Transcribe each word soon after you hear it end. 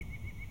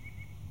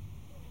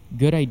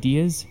Good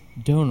ideas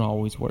don't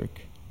always work.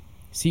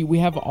 See, we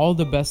have all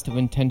the best of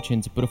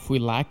intentions, but if we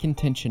lack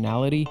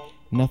intentionality,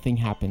 nothing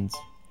happens.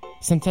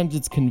 Sometimes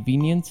it's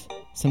convenience,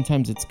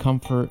 sometimes it's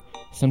comfort,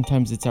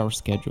 sometimes it's our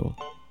schedule.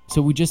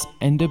 So we just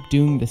end up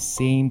doing the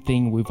same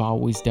thing we've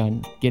always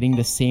done, getting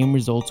the same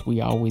results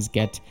we always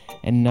get,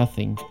 and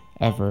nothing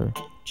ever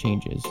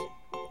changes.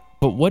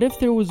 But what if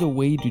there was a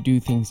way to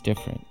do things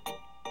different?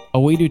 A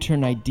way to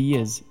turn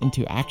ideas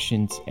into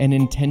actions and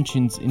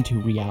intentions into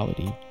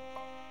reality?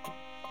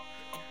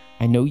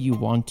 I know you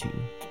want to,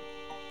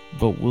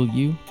 but will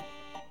you?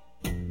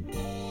 Coming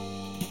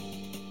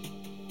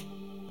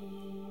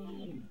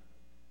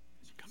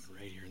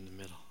right here in the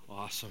middle.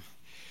 Awesome.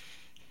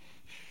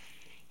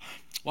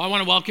 Well, I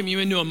want to welcome you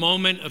into a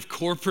moment of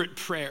corporate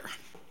prayer.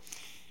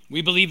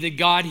 We believe that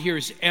God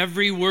hears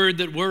every word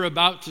that we're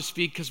about to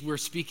speak because we're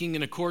speaking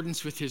in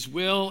accordance with His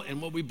will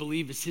and what we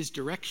believe is His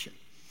direction.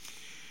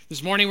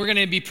 This morning, we're going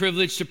to be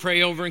privileged to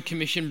pray over and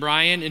commission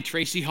Brian and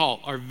Tracy Hall,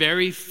 our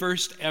very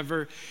first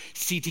ever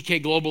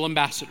CTK Global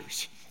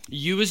Ambassadors.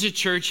 You as a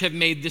church have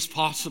made this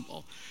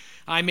possible.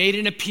 I made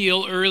an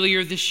appeal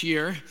earlier this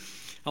year,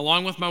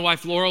 along with my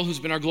wife Laurel, who's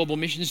been our global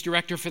missions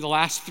director for the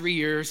last 3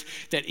 years,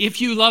 that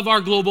if you love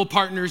our global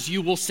partners,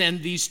 you will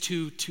send these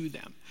two to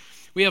them.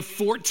 We have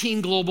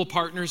 14 global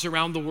partners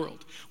around the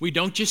world. We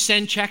don't just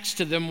send checks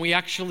to them, we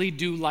actually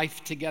do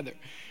life together,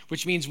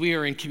 which means we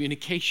are in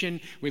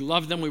communication. We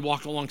love them. We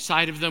walk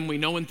alongside of them. We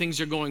know when things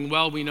are going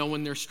well. We know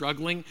when they're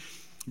struggling.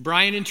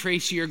 Brian and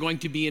Tracy are going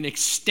to be an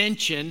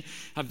extension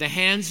of the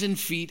hands and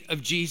feet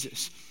of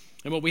Jesus.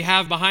 And what we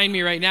have behind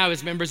me right now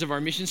is members of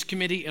our missions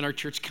committee and our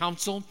church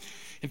council.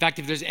 In fact,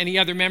 if there's any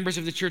other members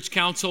of the church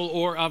council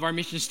or of our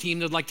missions team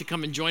that'd like to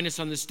come and join us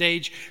on the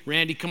stage,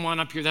 Randy, come on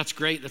up here. That's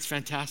great. That's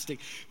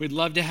fantastic. We'd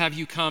love to have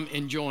you come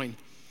and join.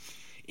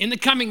 In the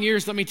coming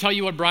years, let me tell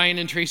you what Brian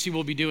and Tracy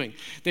will be doing.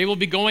 They will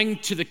be going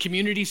to the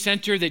community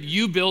center that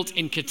you built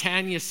in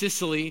Catania,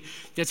 Sicily,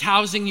 that's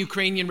housing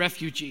Ukrainian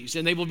refugees,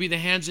 and they will be the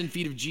hands and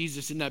feet of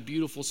Jesus in that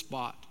beautiful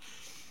spot.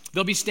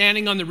 They'll be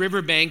standing on the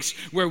riverbanks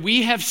where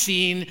we have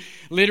seen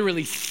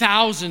literally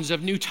thousands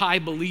of new Thai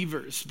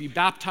believers be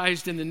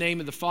baptized in the name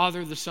of the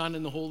Father, the Son,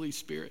 and the Holy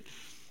Spirit.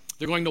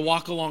 They're going to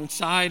walk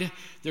alongside.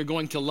 They're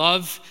going to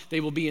love.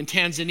 They will be in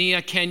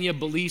Tanzania, Kenya,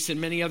 Belize, and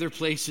many other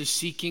places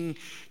seeking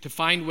to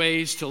find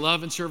ways to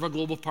love and serve our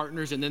global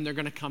partners. And then they're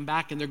going to come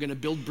back and they're going to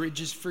build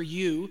bridges for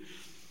you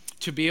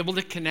to be able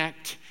to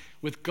connect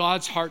with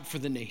God's heart for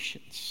the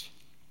nations.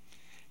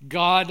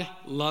 God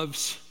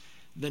loves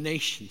the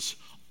nations,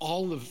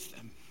 all of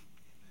them.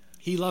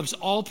 He loves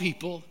all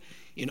people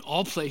in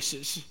all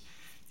places.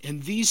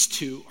 And these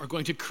two are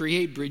going to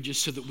create bridges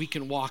so that we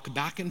can walk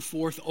back and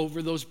forth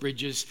over those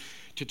bridges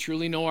to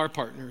truly know our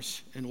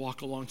partners and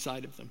walk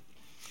alongside of them.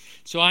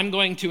 So I'm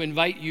going to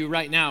invite you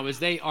right now, as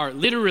they are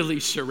literally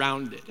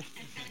surrounded.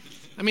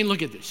 I mean,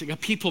 look at this. They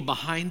got people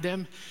behind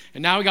them,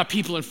 and now we got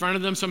people in front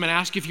of them. So I'm going to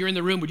ask you, if you're in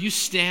the room, would you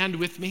stand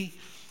with me?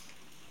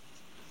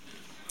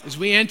 As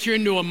we enter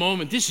into a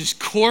moment, this is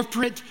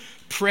corporate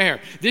prayer.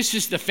 This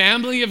is the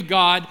family of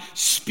God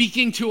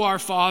speaking to our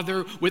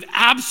Father with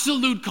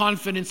absolute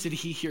confidence that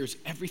He hears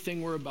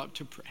everything we're about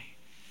to pray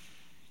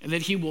and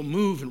that He will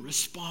move and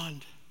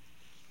respond.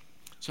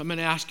 So I'm going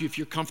to ask you, if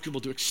you're comfortable,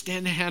 to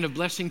extend a hand of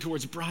blessing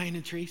towards Brian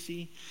and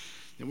Tracy,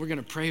 and we're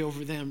going to pray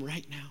over them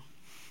right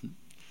now.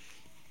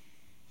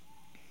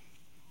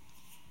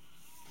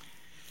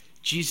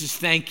 Jesus,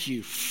 thank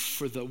you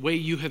for the way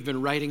you have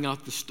been writing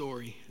out the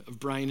story of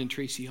Brian and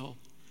Tracy Hall.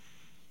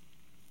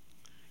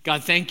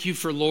 God, thank you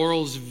for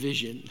Laurel's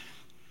vision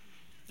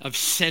of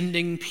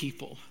sending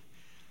people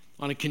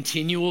on a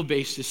continual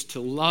basis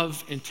to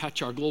love and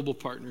touch our global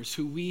partners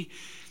who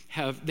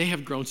they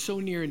have grown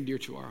so near and dear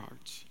to our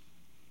hearts.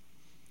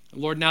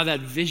 Lord, now that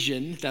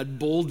vision, that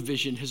bold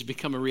vision, has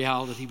become a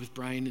reality with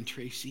Brian and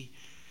Tracy.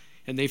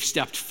 And they've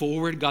stepped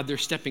forward. God, they're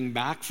stepping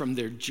back from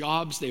their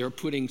jobs. They are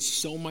putting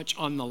so much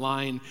on the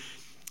line.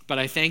 But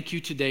I thank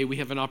you today. We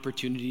have an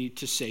opportunity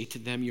to say to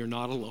them, you're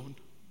not alone.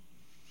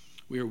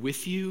 We are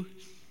with you.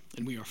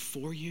 And we are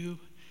for you,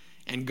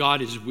 and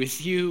God is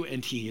with you,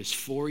 and He is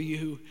for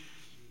you.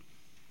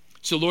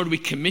 So, Lord, we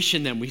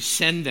commission them, we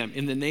send them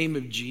in the name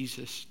of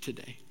Jesus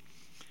today.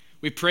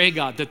 We pray,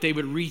 God, that they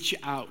would reach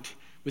out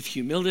with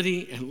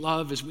humility and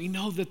love, as we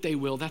know that they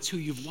will. That's who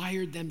you've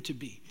wired them to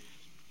be.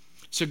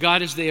 So,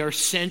 God, as they are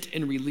sent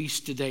and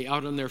released today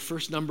out on their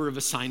first number of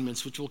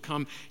assignments, which will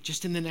come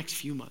just in the next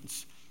few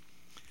months,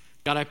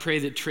 God, I pray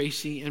that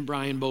Tracy and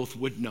Brian both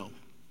would know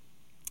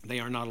they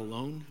are not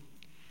alone,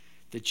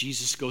 that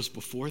Jesus goes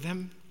before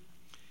them,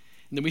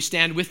 and then we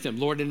stand with them,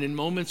 Lord, and in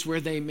moments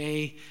where they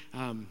may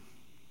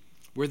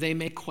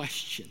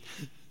question,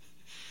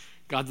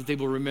 God, that they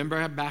will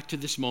remember back to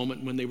this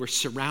moment when they were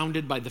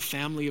surrounded by the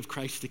family of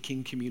Christ the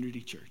King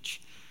Community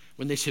Church,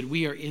 when they said,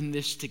 we are in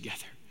this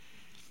together,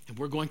 and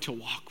we're going to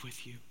walk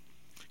with you.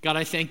 God,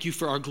 I thank you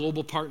for our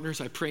global partners.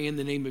 I pray in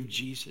the name of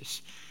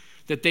Jesus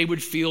that they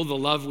would feel the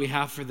love we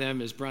have for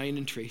them as Brian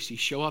and Tracy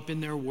show up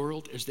in their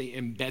world, as they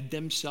embed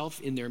themselves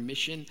in their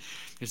mission,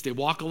 as they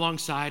walk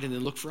alongside and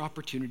then look for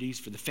opportunities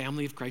for the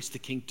family of Christ the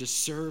King to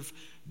serve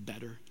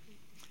better.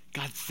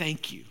 God,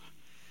 thank you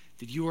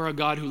that you are a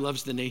God who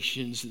loves the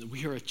nations, and that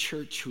we are a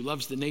church who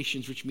loves the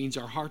nations, which means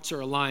our hearts are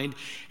aligned,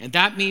 and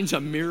that means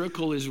a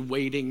miracle is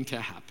waiting to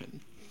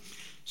happen.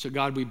 So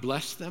God, we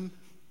bless them,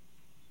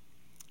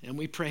 and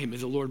we pray, may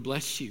the Lord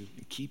bless you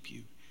and keep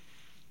you.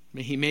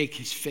 May he make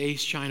his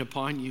face shine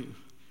upon you.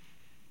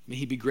 May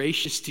he be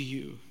gracious to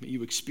you. May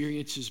you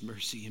experience his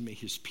mercy, and may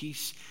his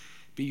peace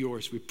be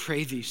yours. We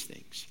pray these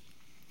things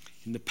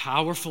in the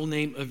powerful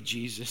name of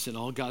Jesus, and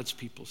all God's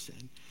people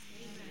said,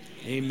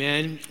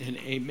 amen, and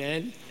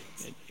amen,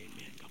 and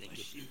amen. God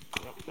bless you.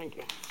 Thank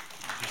you.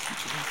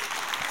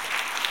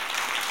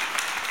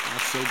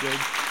 That's so good.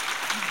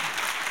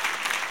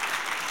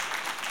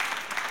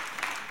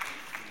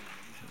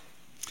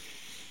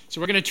 So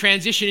we're going to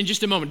transition in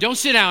just a moment. Don't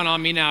sit down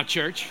on me now,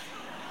 church.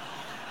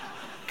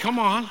 Come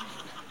on.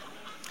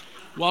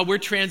 While we're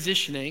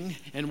transitioning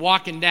and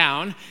walking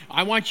down,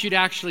 I want you to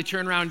actually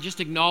turn around and just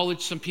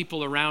acknowledge some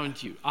people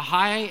around you. A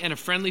hi and a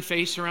friendly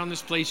face around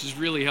this place is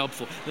really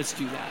helpful. Let's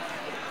do that.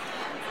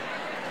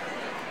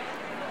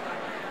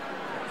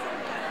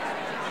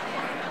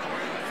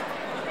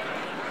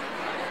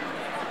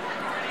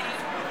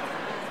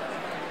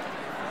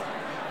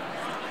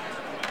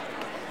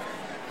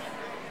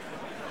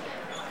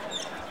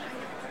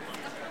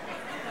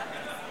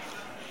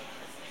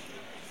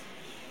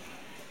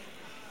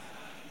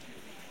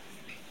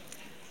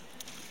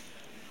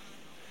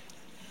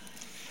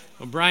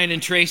 Well, Brian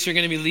and Trace are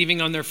going to be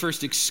leaving on their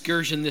first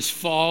excursion this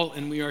fall,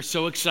 and we are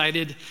so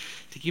excited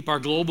to keep our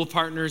global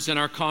partners and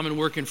our common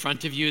work in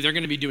front of you. They're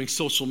going to be doing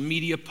social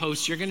media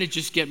posts. You're going to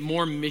just get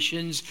more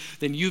missions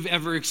than you've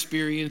ever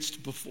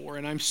experienced before,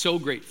 and I'm so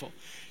grateful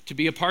to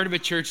be a part of a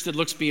church that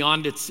looks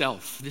beyond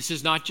itself. This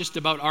is not just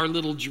about our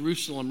little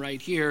Jerusalem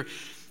right here.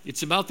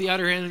 It's about the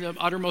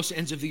uttermost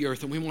ends of the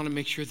earth, and we want to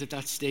make sure that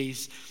that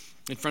stays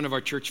in front of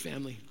our church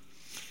family.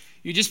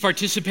 You just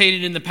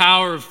participated in the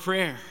power of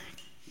prayer.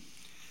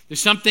 There's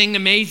something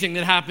amazing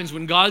that happens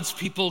when God's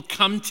people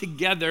come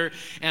together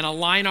and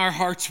align our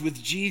hearts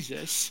with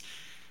Jesus.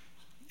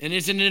 And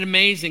isn't it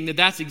amazing that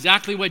that's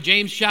exactly what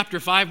James chapter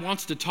 5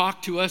 wants to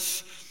talk to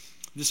us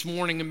this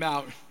morning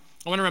about?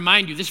 I want to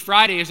remind you, this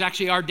Friday is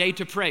actually our day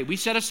to pray. We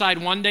set aside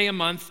one day a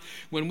month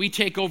when we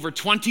take over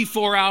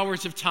 24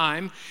 hours of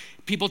time.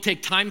 People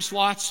take time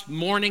slots,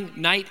 morning,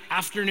 night,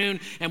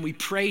 afternoon, and we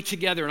pray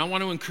together. And I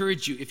want to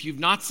encourage you, if you've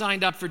not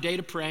signed up for Day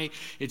to Pray,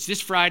 it's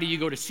this Friday. You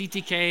go to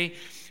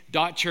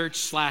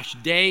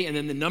ctk.church/day, and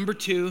then the number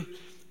 2,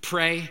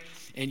 pray,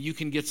 and you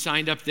can get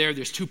signed up there.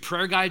 There's 2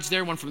 prayer guides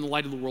there, one from the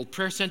Light of the World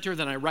Prayer Center,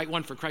 then I write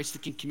one for Christ the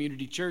King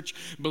Community Church.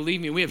 Believe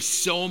me, we have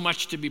so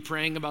much to be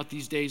praying about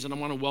these days, and I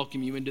want to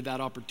welcome you into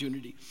that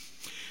opportunity.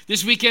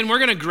 This weekend, we're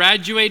going to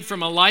graduate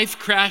from a life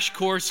crash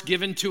course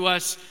given to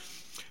us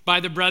by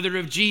the brother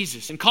of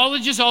Jesus. In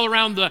colleges all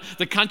around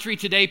the country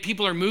today,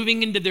 people are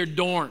moving into their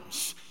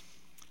dorms.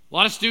 A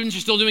lot of students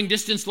are still doing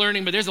distance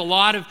learning, but there's a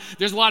lot of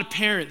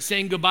parents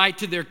saying goodbye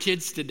to their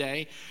kids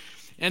today.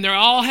 And they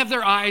all have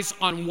their eyes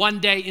on one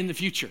day in the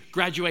future,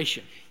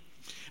 graduation.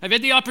 I've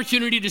had the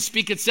opportunity to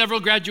speak at several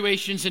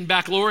graduations and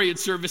baccalaureate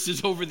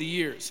services over the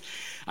years.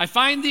 I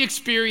find the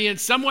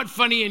experience somewhat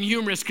funny and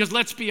humorous because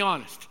let's be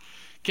honest.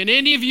 Can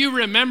any of you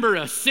remember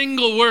a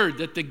single word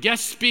that the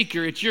guest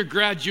speaker at your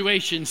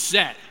graduation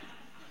said?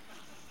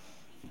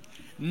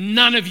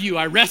 None of you.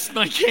 I rest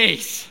my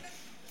case.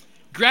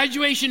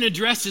 Graduation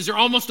addresses are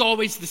almost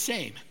always the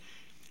same.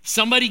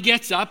 Somebody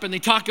gets up and they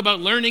talk about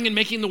learning and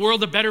making the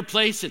world a better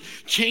place and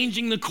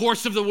changing the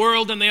course of the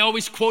world, and they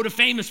always quote a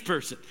famous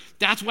person.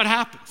 That's what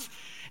happens.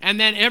 And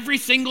then every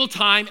single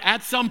time,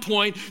 at some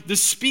point, the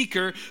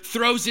speaker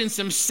throws in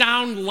some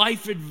sound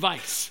life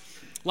advice,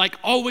 like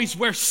always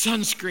wear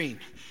sunscreen,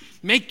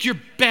 make your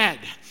bed,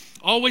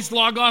 always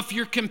log off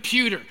your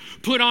computer,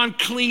 put on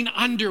clean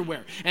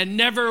underwear, and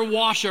never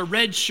wash a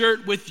red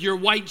shirt with your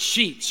white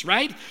sheets,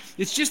 right?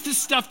 It's just the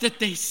stuff that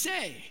they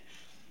say.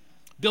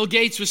 Bill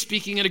Gates was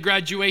speaking at a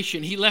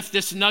graduation. He left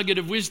this nugget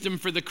of wisdom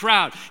for the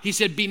crowd. He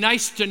said, be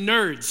nice to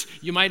nerds.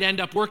 You might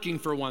end up working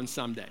for one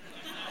someday.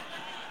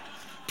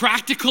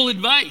 Practical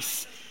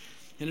advice.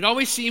 And it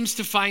always seems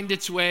to find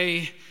its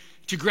way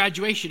to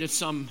graduation at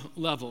some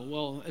level.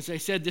 Well, as I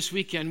said this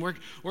weekend, we're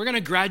going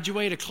to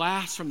graduate a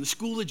class from the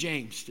School of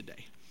James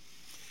today.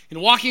 In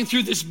walking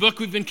through this book,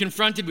 we've been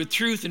confronted with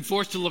truth and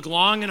forced to look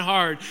long and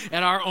hard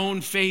at our own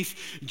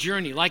faith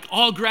journey. Like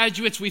all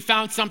graduates, we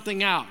found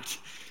something out.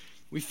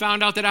 We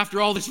found out that after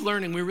all this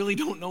learning, we really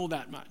don't know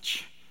that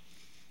much.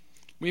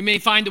 We may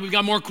find that we've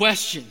got more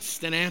questions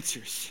than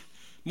answers,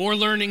 more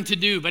learning to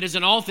do, but as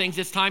in all things,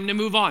 it's time to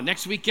move on.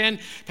 Next weekend,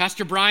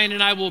 Pastor Brian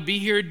and I will be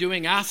here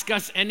doing Ask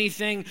Us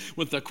Anything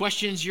with the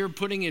questions you're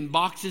putting in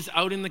boxes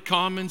out in the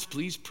Commons.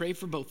 Please pray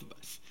for both of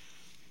us.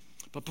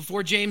 But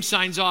before James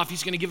signs off,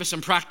 he's going to give us some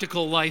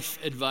practical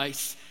life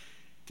advice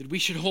that we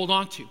should hold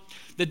on to.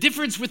 The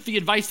difference with the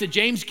advice that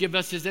James gives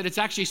us is that it's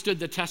actually stood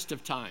the test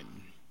of time.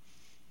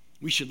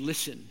 We should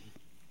listen.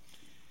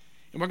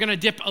 And we're going to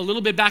dip a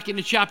little bit back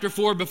into chapter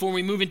 4 before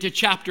we move into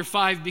chapter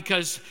 5,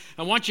 because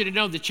I want you to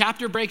know the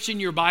chapter breaks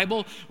in your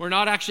Bible were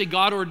not actually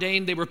God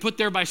ordained. They were put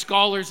there by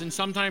scholars, and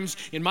sometimes,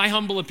 in my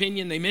humble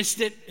opinion, they missed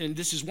it. And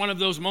this is one of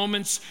those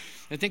moments.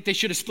 I think they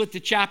should have split the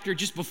chapter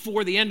just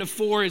before the end of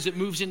 4 as it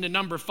moves into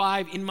number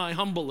 5, in my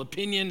humble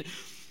opinion.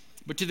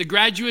 But to the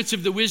graduates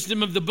of the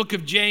wisdom of the book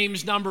of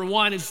James, number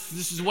 1,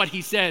 this is what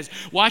he says.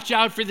 Watch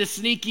out for the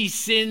sneaky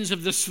sins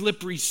of the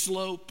slippery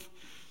slope.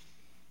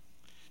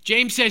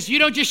 James says, you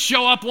don't just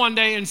show up one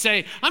day and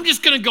say, I'm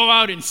just going to go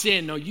out and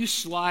sin. No, you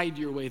slide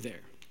your way there.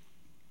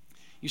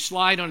 You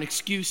slide on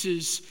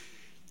excuses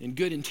and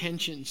good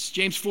intentions.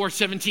 James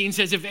 4:17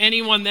 says, if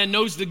anyone then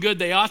knows the good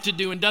they ought to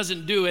do and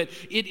doesn't do it,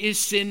 it is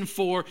sin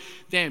for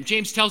them.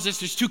 James tells us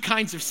there's two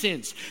kinds of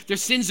sins.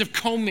 There's sins of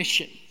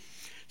commission.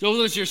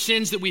 Those are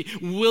sins that we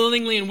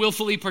willingly and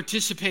willfully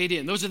participate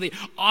in. Those are the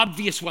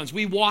obvious ones.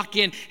 We walk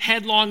in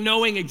headlong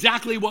knowing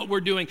exactly what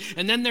we're doing.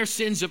 And then there's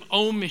sins of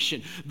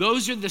omission.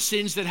 Those are the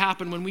sins that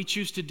happen when we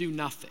choose to do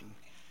nothing.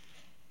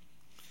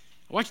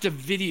 I watched a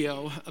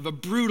video of a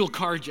brutal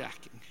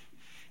carjacking.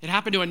 It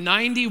happened to a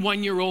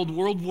 91-year-old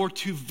World War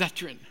II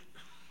veteran.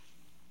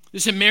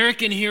 This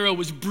American hero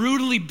was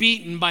brutally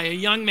beaten by a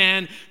young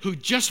man who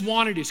just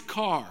wanted his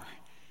car.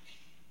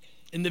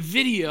 And the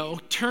video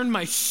turned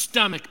my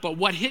stomach, but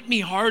what hit me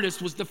hardest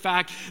was the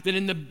fact that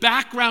in the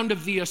background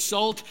of the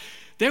assault,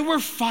 there were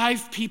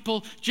 5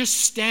 people just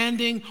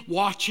standing,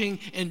 watching,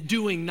 and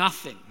doing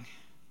nothing.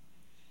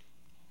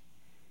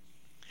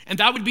 And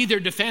that would be their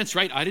defense,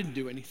 right? I didn't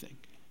do anything.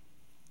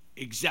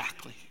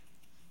 Exactly.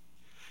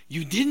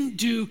 You didn't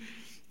do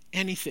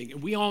anything.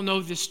 And we all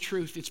know this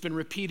truth. It's been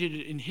repeated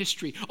in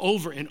history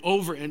over and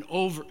over and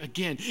over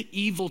again.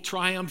 Evil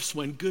triumphs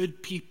when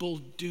good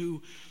people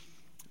do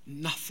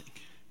nothing.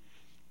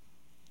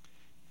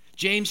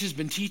 James has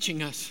been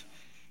teaching us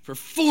for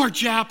 4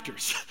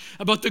 chapters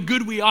about the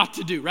good we ought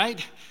to do,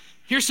 right?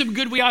 Here's some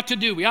good we ought to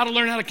do. We ought to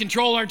learn how to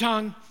control our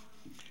tongue,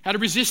 how to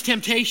resist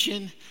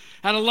temptation,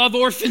 how to love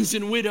orphans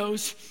and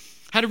widows,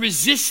 how to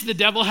resist the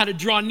devil, how to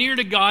draw near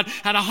to God,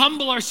 how to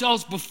humble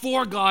ourselves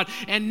before God.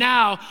 And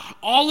now,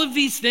 all of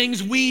these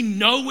things, we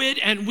know it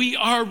and we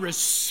are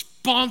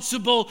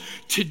responsible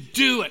to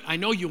do it. I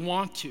know you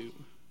want to,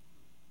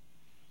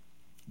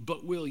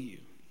 but will you?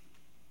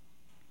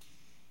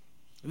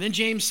 And then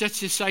James sets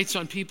his sights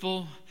on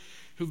people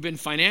who've been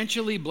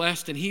financially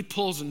blessed, and he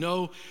pulls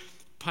no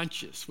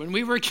punches. When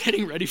we were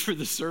getting ready for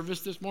the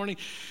service this morning,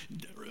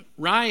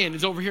 Ryan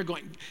is over here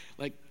going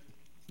like,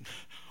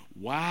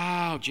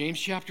 wow, James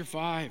chapter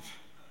 5.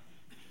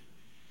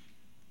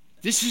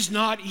 This is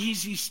not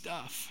easy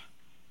stuff.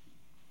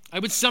 I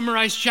would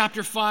summarize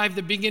chapter 5,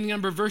 the beginning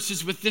number of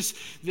verses, with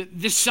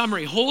this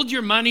summary. Hold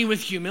your money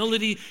with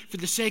humility for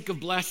the sake of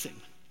blessing.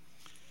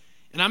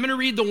 And I'm going to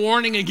read the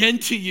warning again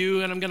to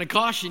you, and I'm going to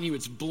caution you,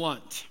 it's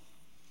blunt.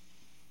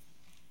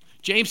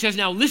 James says,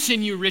 now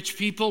listen, you rich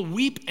people,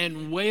 weep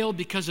and wail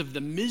because of the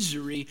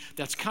misery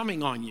that's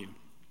coming on you.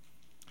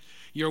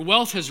 Your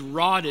wealth has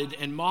rotted,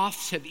 and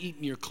moths have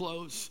eaten your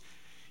clothes.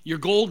 Your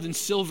gold and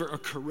silver are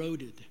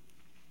corroded.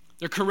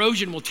 Their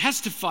corrosion will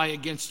testify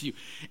against you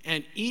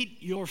and eat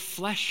your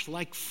flesh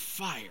like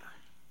fire.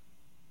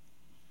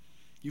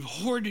 You've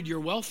hoarded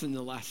your wealth in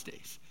the last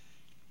days.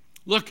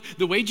 Look,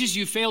 the wages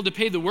you failed to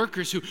pay the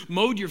workers who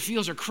mowed your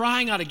fields are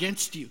crying out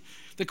against you.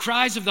 The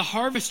cries of the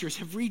harvesters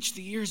have reached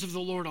the ears of the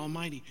Lord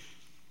Almighty.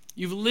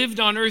 You've lived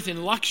on earth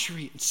in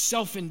luxury and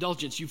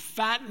self-indulgence. You've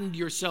fattened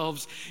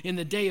yourselves in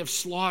the day of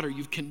slaughter.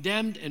 You've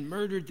condemned and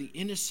murdered the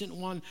innocent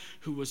one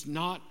who was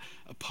not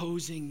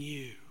opposing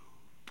you.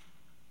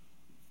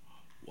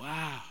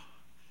 Wow.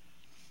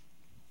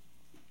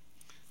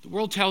 The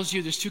world tells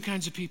you there's 2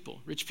 kinds of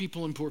people, rich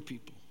people and poor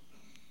people.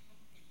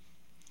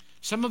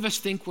 Some of us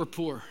think we're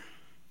poor.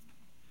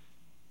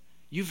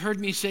 You've heard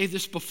me say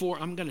this before.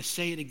 I'm going to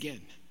say it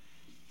again.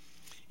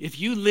 If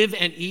you live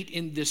and eat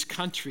in this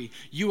country,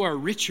 you are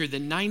richer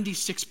than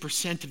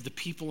 96% of the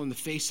people on the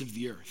face of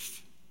the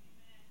earth.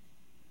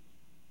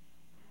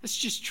 That's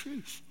just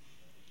truth.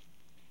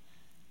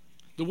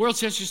 The world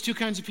says there's 2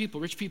 kinds of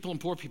people, rich people and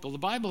poor people. The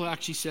Bible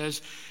actually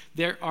says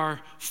there are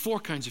 4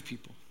 kinds of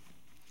people.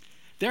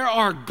 There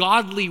are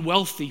godly,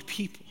 wealthy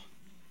people.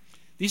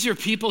 These are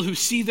people who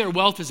see their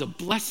wealth as a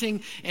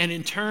blessing, and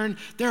in turn,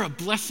 they're a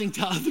blessing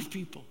to other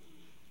people.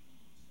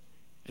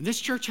 And this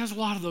church has a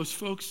lot of those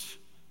folks.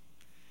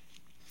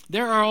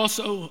 There are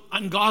also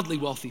ungodly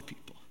wealthy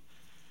people.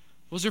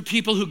 Those are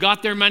people who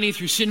got their money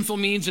through sinful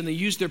means, and they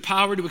used their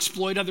power to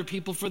exploit other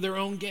people for their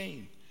own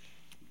gain.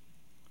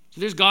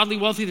 So there's godly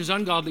wealthy, there's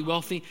ungodly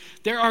wealthy.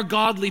 There are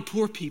godly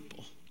poor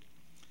people.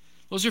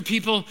 Those are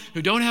people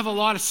who don't have a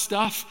lot of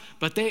stuff,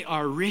 but they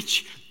are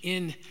rich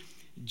in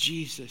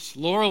Jesus.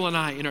 Laurel and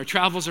I, in our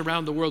travels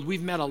around the world,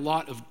 we've met a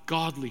lot of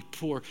godly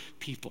poor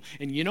people.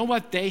 And you know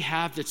what they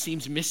have that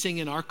seems missing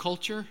in our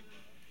culture?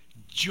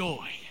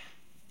 Joy.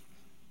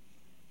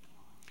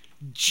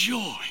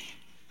 Joy.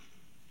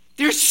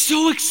 They're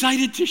so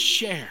excited to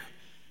share.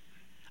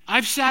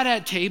 I've sat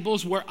at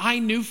tables where I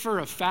knew for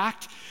a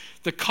fact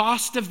The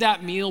cost of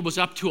that meal was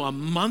up to a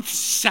month's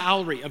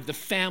salary of the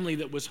family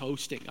that was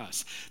hosting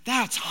us.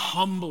 That's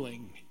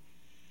humbling.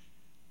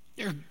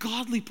 There are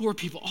godly poor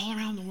people all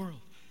around the world.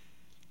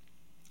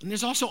 And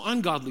there's also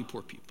ungodly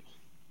poor people.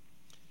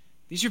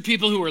 These are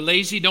people who are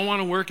lazy, don't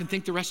want to work, and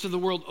think the rest of the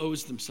world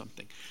owes them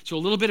something. So a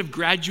little bit of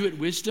graduate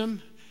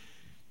wisdom.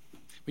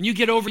 When you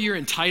get over your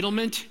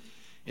entitlement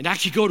and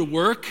actually go to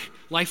work,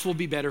 life will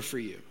be better for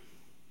you.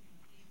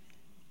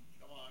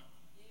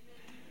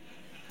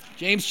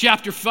 James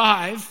chapter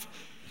 5,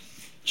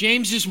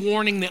 James is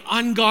warning the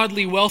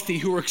ungodly wealthy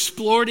who are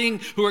exploiting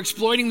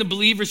the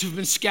believers who've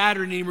been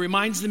scattered, and he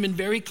reminds them in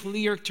very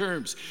clear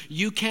terms,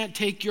 you can't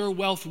take your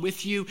wealth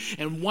with you,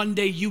 and one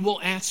day you will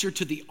answer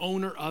to the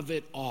owner of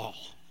it all.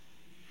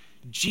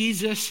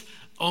 Jesus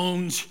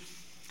owns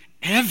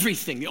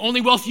everything. The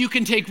only wealth you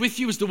can take with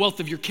you is the wealth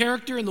of your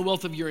character and the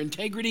wealth of your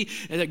integrity,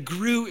 and that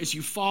grew as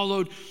you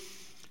followed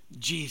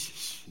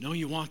Jesus. No,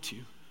 you want to.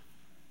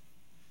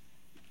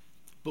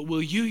 But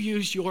will you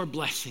use your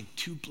blessing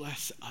to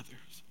bless others?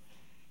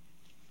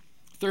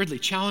 Thirdly,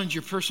 challenge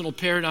your personal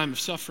paradigm of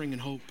suffering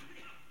and hope.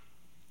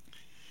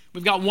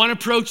 We've got one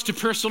approach to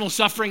personal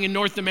suffering in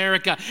North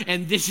America,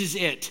 and this is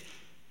it.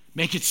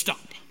 Make it stop.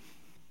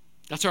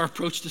 That's our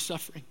approach to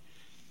suffering.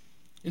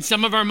 In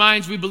some of our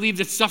minds, we believe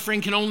that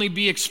suffering can only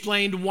be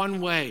explained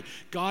one way.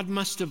 God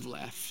must have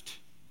left.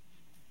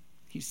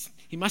 He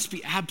must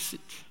be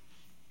absent.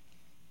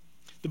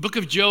 The book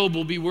of Job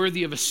will be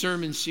worthy of a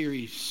sermon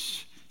series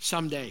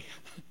someday.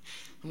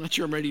 I'm not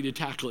sure I'm ready to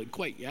tackle it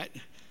quite yet.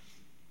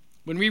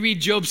 When we read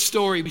Job's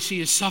story, we see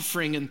his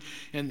suffering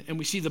and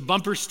we see the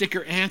bumper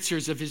sticker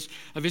answers of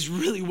his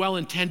really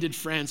well-intended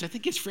friends. I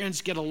think his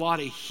friends get a lot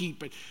of heat,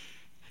 but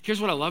here's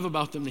what I love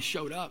about them. They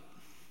showed up.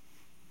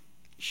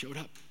 They showed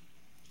up.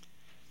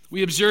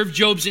 We observe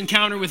Job's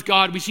encounter with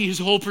God. We see his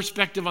whole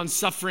perspective on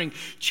suffering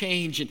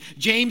change. And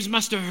James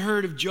must have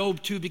heard of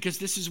Job too, because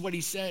this is what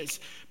he says.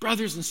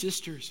 Brothers and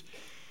sisters,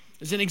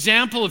 as an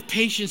example of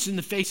patience in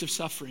the face of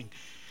suffering,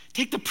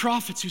 take the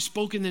prophets who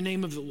spoke in the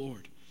name of the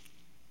Lord.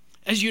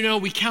 As you know,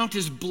 we count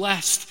as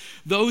blessed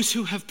those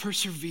who have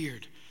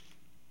persevered.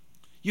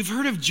 You've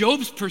heard of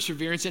Job's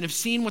perseverance and have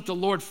seen what the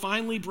Lord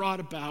finally brought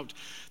about.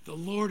 The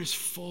Lord is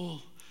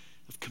full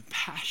of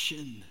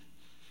compassion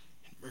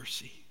and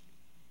mercy.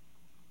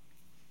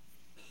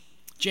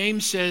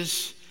 James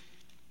says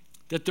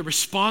that the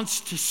response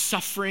to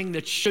suffering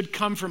that should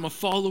come from a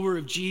follower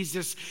of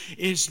Jesus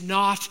is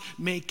not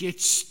make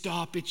it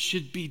stop. It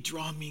should be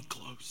draw me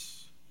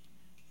close.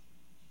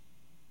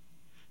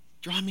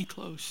 Draw me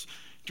close.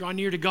 Draw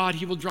near to God,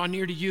 he will draw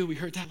near to you. We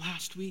heard that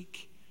last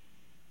week.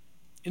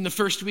 In the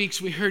first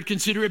weeks, we heard,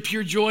 consider it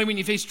pure joy when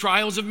you face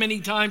trials of many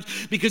times,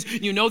 because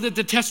you know that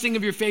the testing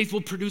of your faith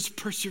will produce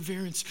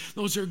perseverance.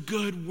 Those are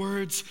good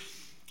words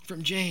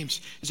from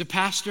James. As a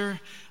pastor,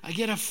 I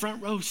get a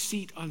front row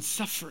seat on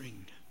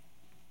suffering.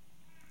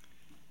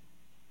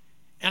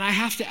 And I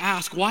have to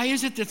ask, why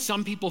is it that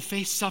some people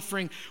face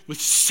suffering with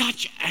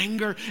such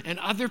anger and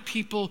other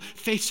people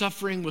face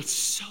suffering with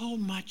so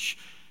much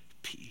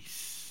peace?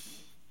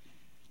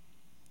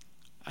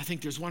 I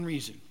think there's one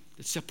reason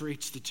that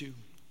separates the two.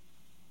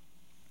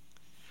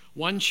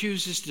 One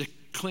chooses to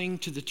cling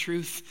to the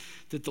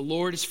truth that the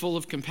Lord is full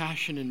of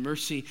compassion and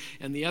mercy,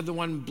 and the other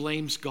one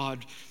blames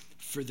God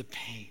for the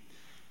pain.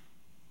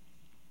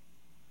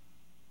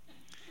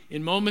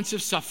 In moments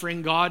of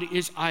suffering, God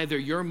is either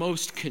your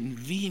most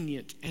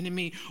convenient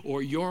enemy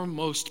or your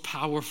most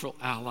powerful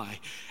ally.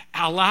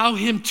 Allow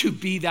him to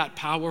be that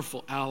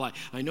powerful ally.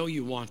 I know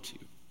you want to,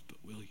 but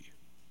will you?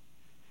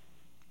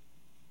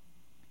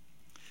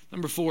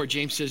 Number 4,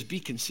 James says, be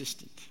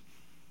consistent.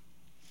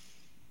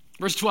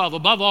 Verse 12,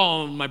 above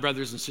all, my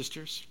brothers and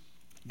sisters,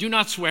 do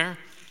not swear,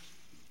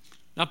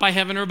 not by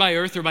heaven or by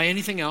earth or by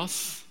anything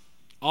else.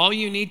 All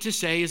you need to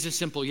say is a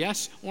simple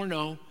yes or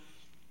no.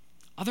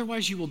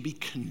 Otherwise, you will be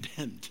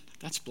condemned.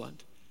 That's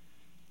blunt.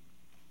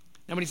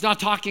 Now, when he's not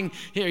talking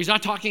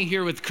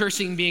here with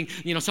cursing being,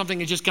 something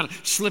that just kind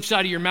of slips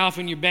out of your mouth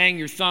when you bang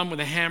your thumb with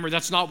a hammer.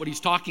 That's not what he's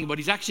talking about.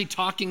 He's actually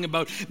talking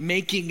about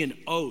making an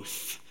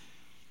oath.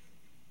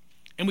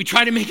 And we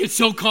try to make it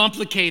so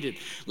complicated.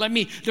 Let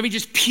me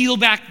just peel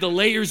back the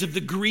layers of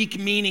the Greek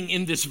meaning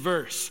in this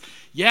verse.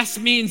 Yes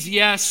means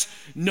yes,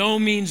 no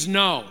means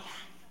no.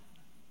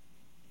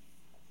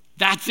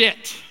 That's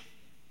it.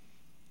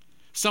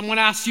 Someone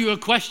asks you a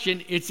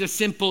question, it's a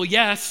simple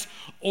yes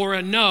or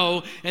a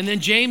no, and then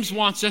James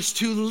wants us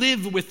to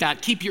live with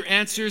that. Keep your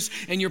answers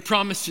and your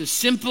promises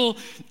simple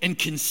and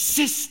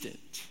consistent.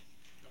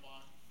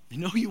 I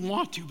know you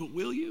want to, but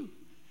will you?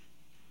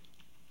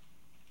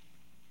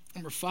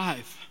 Number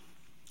 5,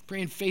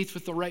 pray in faith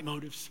with the right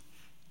motives.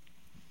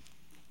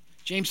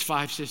 James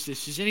 5 says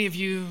this, is any of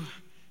you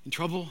in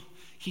trouble?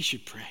 He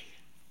should pray.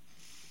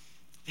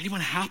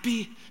 Anyone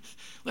happy?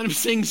 Let him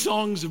sing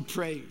songs of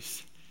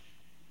praise.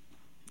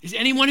 Is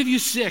any one of you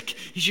sick?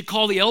 He should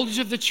call the elders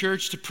of the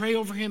church to pray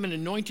over him and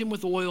anoint him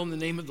with oil in the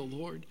name of the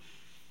Lord.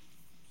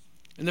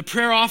 And the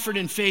prayer offered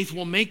in faith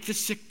will make the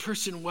sick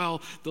person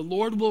well. The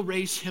Lord will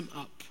raise him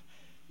up.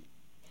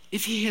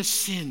 If he has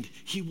sinned,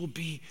 he will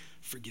be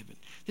forgiven.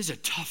 This is a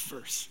tough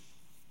verse.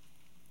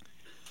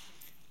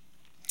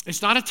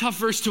 It's not a tough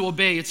verse to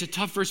obey. It's a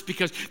tough verse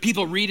because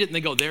people read it and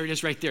they go, there it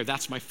is right there.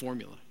 That's my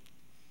formula.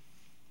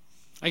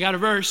 I got a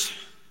verse.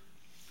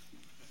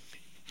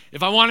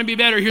 If I want to be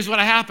better, here's what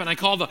happened. I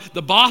call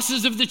the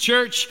bosses of the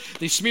church.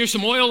 They smear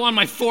some oil on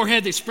my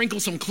forehead. They sprinkle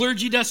some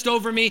clergy dust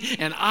over me,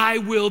 and I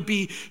will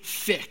be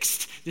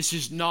fixed. This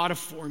is not a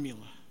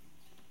formula.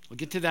 I'll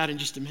get to that in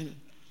just a minute.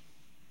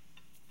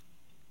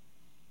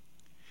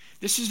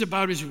 This is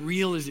about as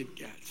real as it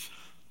gets.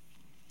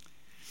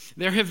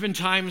 There have been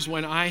times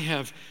when I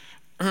have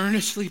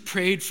earnestly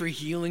prayed for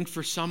healing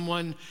for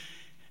someone,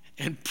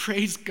 and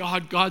praise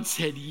God, God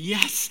said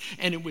yes,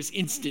 and it was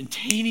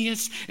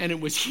instantaneous, and it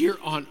was here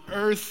on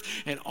earth,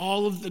 and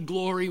all of the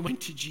glory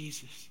went to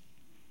Jesus.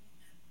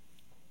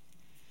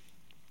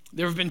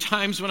 There have been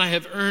times when I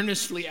have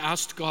earnestly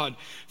asked God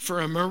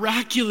for a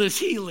miraculous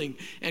healing,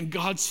 and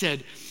God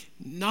said,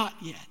 not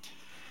yet.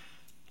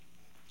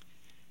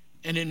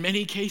 And in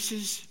many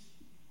cases,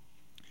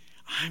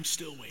 I'm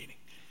still waiting.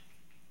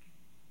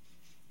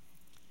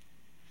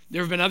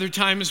 There have been other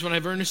times when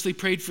I've earnestly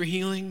prayed for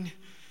healing,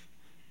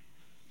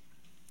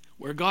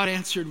 where God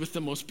answered with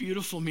the most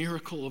beautiful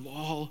miracle of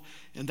all,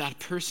 and that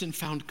person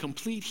found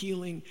complete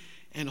healing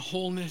and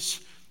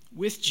wholeness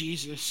with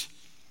Jesus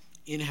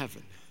in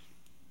heaven.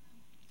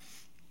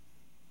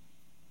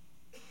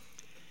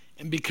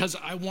 And because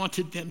I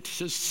wanted them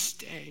to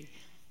stay,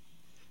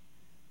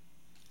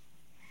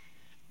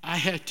 I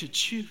had to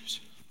choose.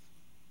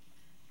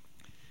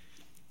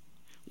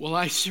 Will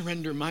I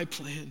surrender my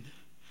plan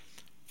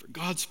for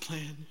God's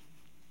plan?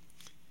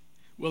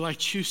 Will I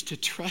choose to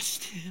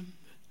trust him?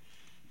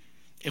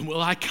 And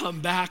will I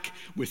come back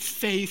with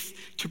faith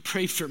to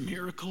pray for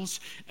miracles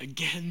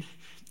again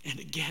and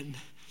again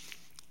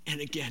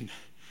and again?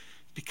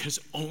 Because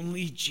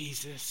only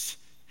Jesus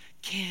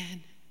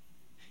can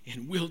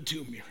and will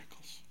do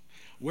miracles.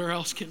 Where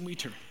else can we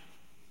turn?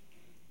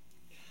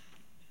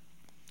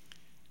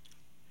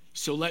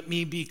 So let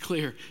me be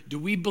clear. Do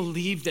we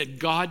believe that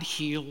God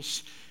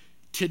heals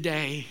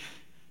today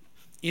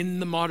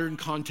in the modern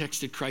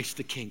context of Christ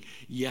the King?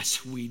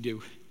 Yes, we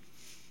do.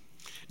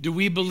 Do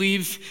we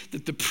believe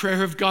that the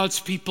prayer of God's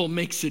people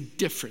makes a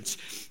difference?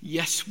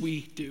 Yes,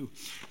 we do.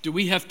 Do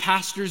we have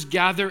pastors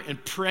gather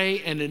and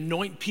pray and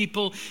anoint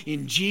people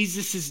in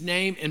Jesus'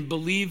 name and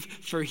believe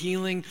for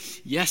healing?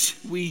 Yes,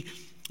 we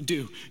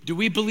do. Do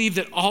we believe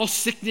that all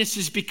sickness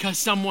is because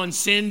someone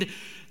sinned?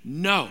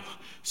 No.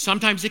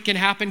 Sometimes it can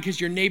happen because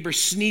your neighbor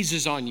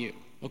sneezes on you,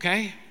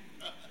 okay?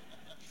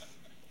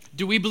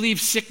 Do we believe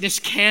sickness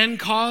can be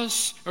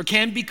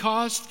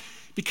caused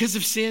because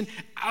of sin?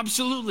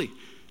 Absolutely.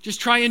 Just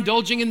try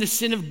indulging in the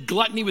sin of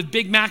gluttony with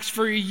Big Macs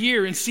for a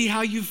year and see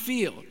how you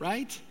feel,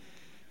 right?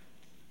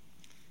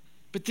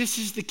 But this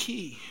is the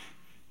key.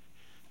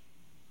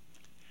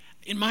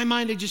 In my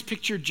mind, I just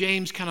picture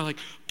James kind of like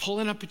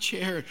pulling up a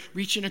chair,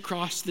 reaching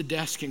across the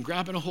desk and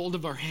grabbing a hold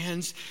of our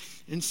hands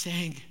and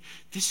saying,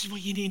 this is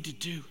what you need to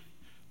do.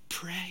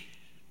 Pray.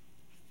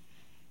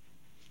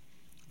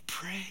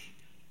 Pray.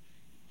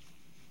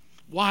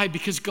 Why?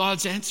 Because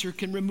God's answer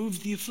can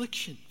remove the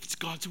affliction. It's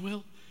God's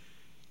will.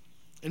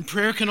 And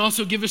prayer can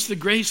also give us the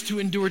grace to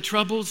endure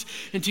troubles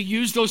and to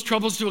use those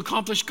troubles to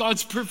accomplish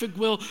God's perfect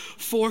will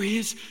for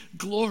his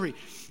glory.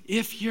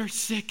 If you're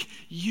sick,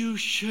 you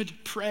should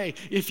pray.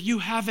 If you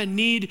have a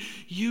need,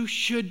 you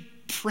should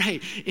pray.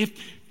 If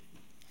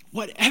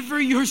whatever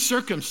your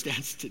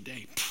circumstance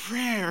today,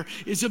 prayer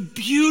is a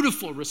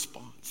beautiful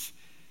response.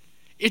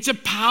 It's a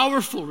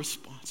powerful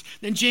response.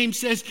 Then James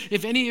says,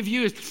 if any of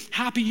you is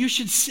happy, you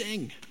should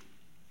sing.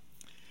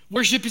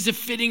 Worship is a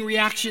fitting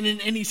reaction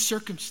in any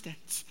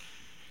circumstance.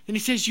 Then he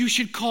says you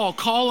should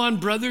call on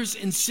brothers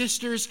and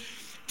sisters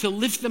to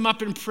lift them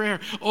up in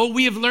prayer. Oh,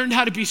 we have learned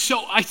how to be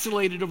so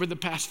isolated over the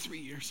past 3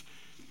 years.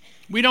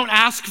 We don't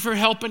ask for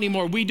help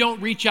anymore. We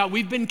don't reach out.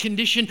 We've been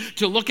conditioned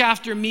to look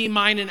after me,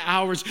 mine, and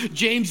ours.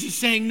 James is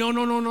saying,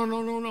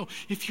 no.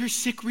 If you're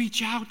sick,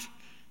 reach out.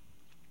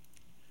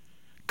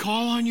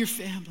 Call on your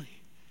family.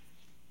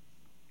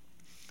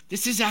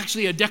 This is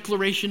actually a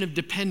declaration of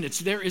dependence.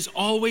 There is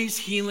always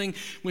healing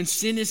when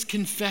sin is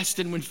confessed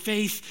and when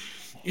faith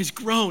is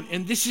grown.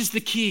 And this is the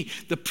key.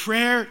 The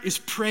prayer is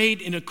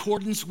prayed in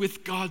accordance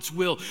with God's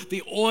will.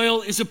 The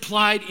oil is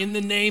applied in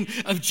the name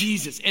of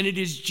Jesus. And it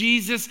is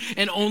Jesus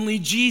and only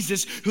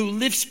Jesus who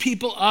lifts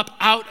people up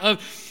out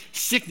of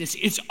sickness.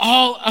 It's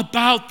all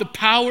about the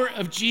power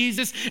of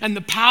Jesus, and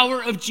the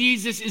power of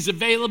Jesus is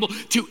available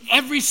to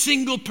every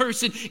single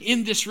person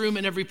in this room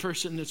and every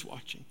person that's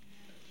watching.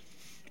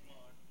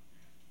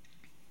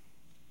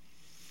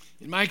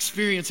 In my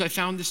experience, I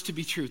found this to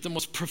be true. The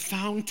most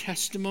profound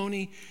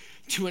testimony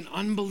to an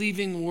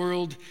unbelieving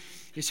world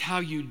is how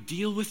you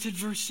deal with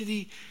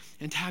adversity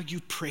and how you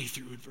pray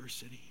through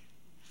adversity.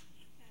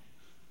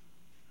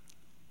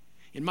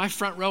 In my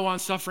front row on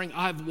suffering,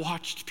 I've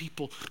watched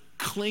people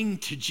cling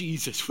to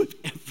Jesus with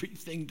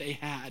everything they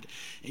had.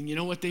 And you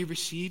know what they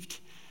received?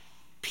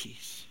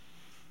 Peace.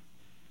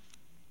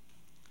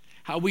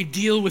 How we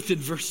deal with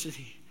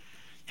adversity,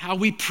 how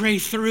we pray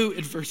through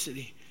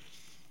adversity,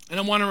 And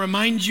I want to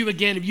remind you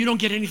again, if you don't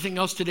get anything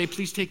else today,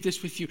 please take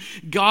this with you.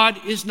 God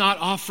is not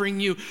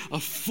offering you a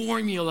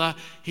formula.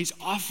 He's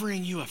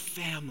offering you a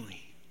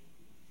family.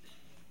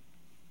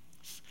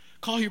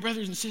 Call your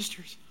brothers and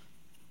sisters.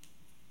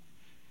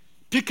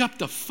 Pick up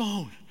the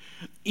phone.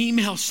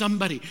 Email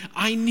somebody.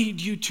 I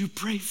need you to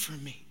pray for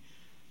me.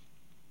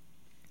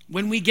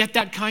 When we get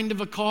that kind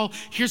of a call,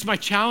 here's my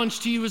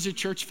challenge to you as a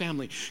church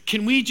family.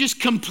 Can we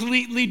just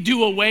completely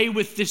do away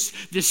with this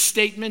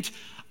statement,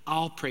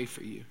 I'll pray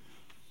for you?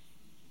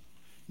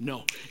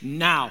 No.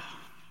 Now,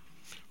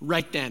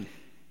 right then,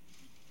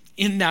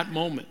 in that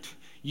moment,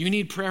 you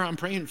need prayer, I'm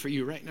praying for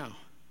you right now.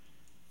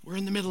 We're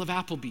in the middle of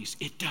Applebee's.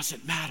 It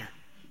doesn't matter.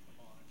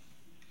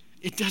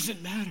 It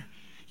doesn't matter.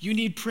 You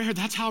need prayer.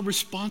 That's how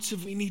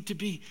responsive we need to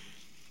be.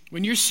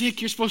 When you're sick,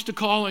 you're supposed to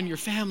call on your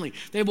family.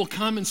 They will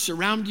come and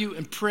surround you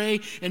and pray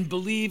and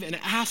believe and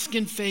ask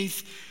in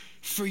faith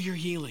for your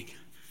healing.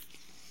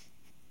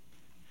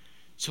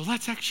 So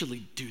let's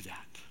actually do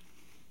that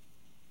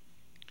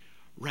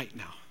right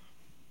now.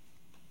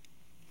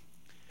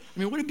 I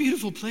mean, what a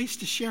beautiful place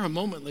to share a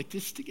moment like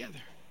this together.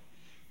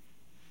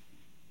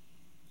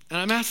 And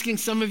I'm asking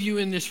some of you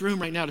in this room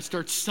right now to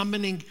start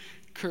summoning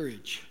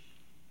courage.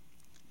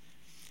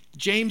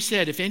 James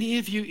said, if any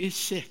of you is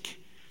sick,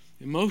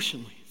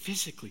 emotionally,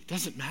 physically,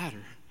 doesn't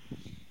matter,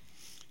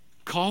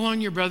 call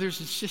on your brothers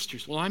and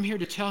sisters. Well, I'm here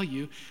to tell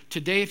you,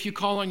 today if you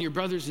call on your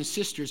brothers and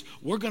sisters,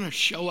 we're going to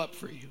show up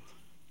for you.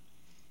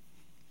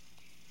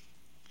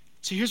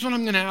 So here's what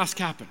I'm going to ask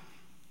happen.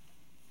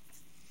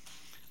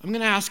 I'm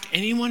going to ask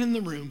anyone in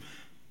the room,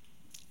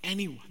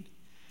 anyone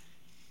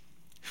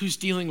who's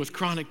dealing with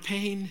chronic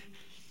pain,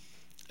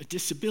 a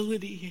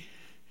disability,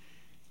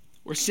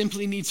 or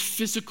simply needs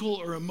physical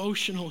or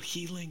emotional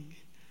healing,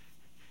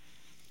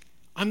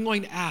 I'm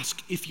going to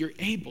ask if you're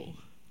able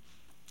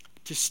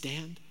to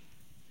stand.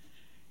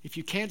 If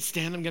you can't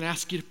stand, I'm going to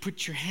ask you to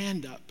put your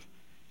hand up.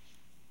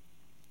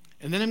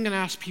 And then I'm going to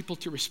ask people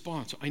to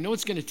respond. So I know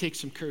it's going to take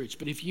some courage,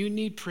 but if you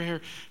need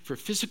prayer for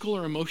physical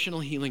or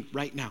emotional healing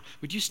right now,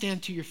 would you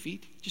stand to your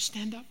feet? Just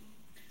stand up.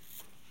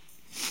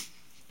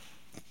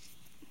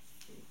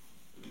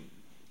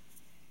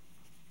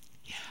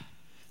 Yeah.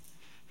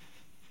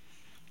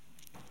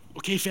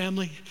 Okay,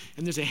 family.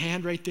 And there's a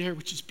hand right there,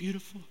 which is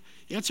beautiful.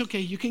 Yeah, it's okay.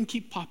 You can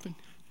keep popping.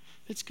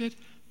 That's good.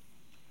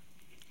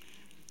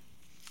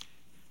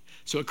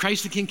 So at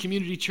Christ the King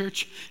Community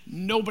Church,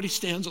 nobody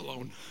stands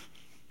alone.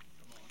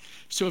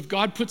 So if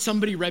God puts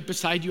somebody right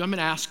beside you, I'm going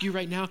to ask you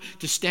right now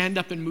to stand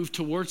up and move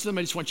towards them.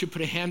 I just want you to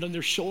put a hand on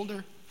their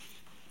shoulder.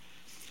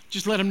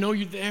 Just let them know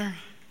you're there.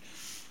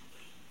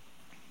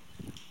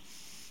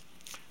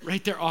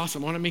 Right there,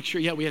 awesome. I want to make sure,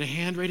 yeah, we had a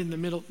hand right in the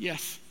middle.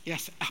 Yes,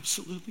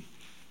 absolutely.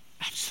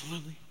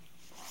 Absolutely.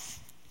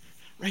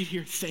 Right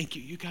here, thank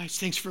you. You guys,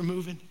 thanks for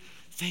moving.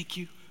 Thank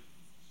you.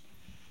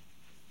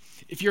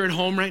 If you're at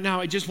home right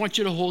now, I just want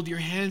you to hold your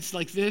hands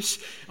like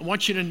this. I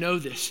want you to know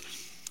this.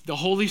 The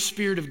Holy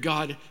Spirit of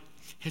God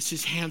has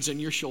his hands on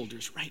your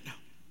shoulders right now.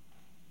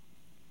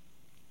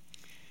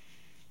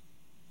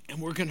 And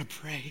we're going to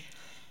pray.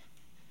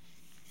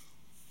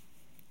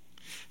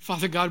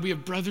 Father God, we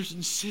have brothers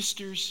and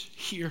sisters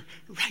here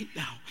right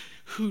now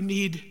who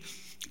need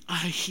a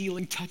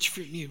healing touch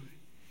from you.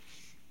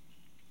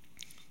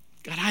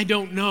 God, I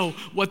don't know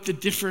what the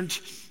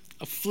different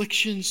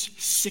afflictions,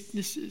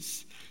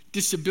 sicknesses,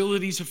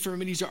 disabilities,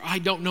 infirmities are. I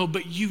don't know,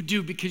 but you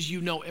do, because you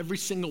know every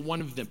single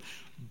one of them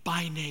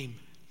by name.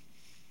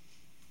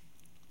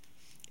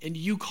 And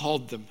you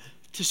called them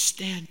to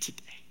stand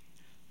today.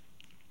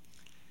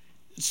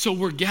 So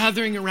we're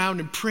gathering around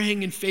and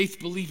praying in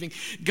faith, believing,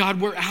 God,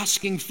 we're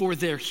asking for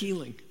their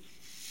healing.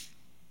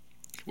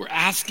 We're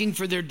asking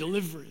for their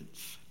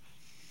deliverance.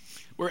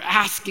 We're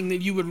asking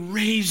that you would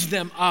raise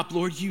them up.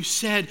 Lord, you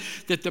said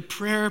that the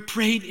prayer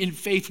prayed in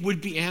faith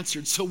would be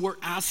answered. So we're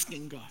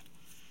asking, God,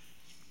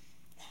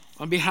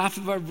 on behalf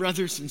of our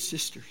brothers and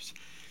sisters,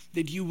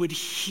 that you would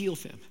heal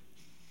them.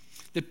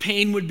 That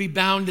pain would be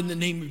bound in the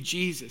name of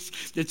Jesus.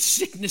 That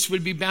sickness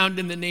would be bound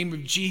in the name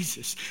of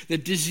Jesus.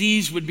 That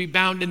disease would be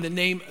bound in the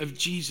name of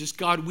Jesus.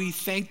 God, we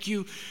thank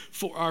you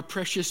for our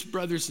precious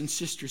brothers and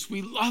sisters.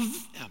 We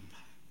love them.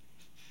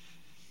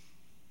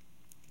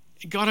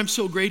 And God, I'm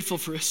so grateful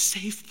for a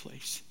safe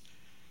place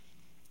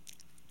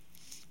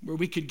where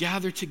we could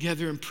gather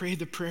together and pray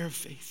the prayer of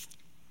faith.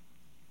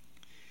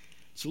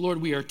 So,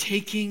 Lord, we are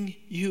taking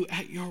you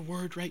at your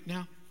word right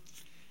now.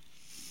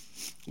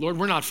 Lord,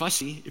 we're not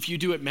fussy. If you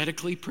do it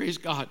medically, praise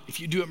God. If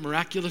you do it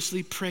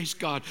miraculously, praise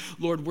God.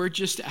 Lord, we're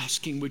just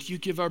asking, would you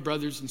give our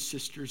brothers and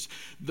sisters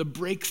the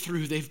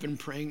breakthrough they've been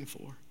praying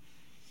for?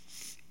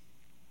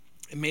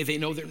 And may they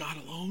know they're not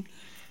alone.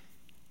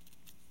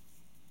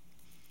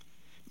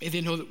 May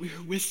they know that we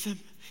are with them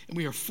and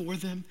we are for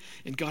them,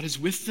 and God is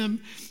with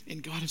them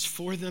and God is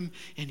for them,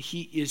 and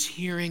he is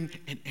hearing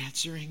and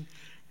answering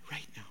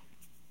right now.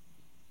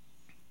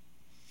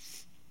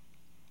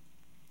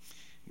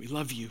 We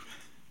love you.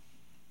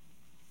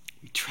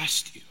 We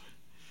trust you.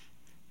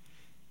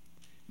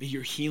 May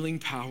your healing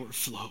power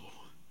flow.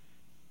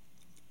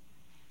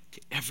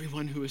 to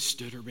everyone who has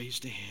stood or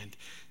raised a hand.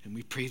 And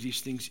we pray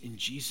these things in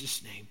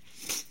Jesus' name.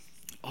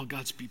 All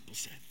God's people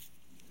said.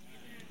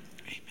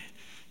 Amen.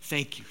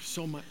 Thank you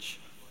so much.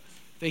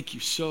 Thank you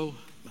so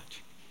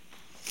much.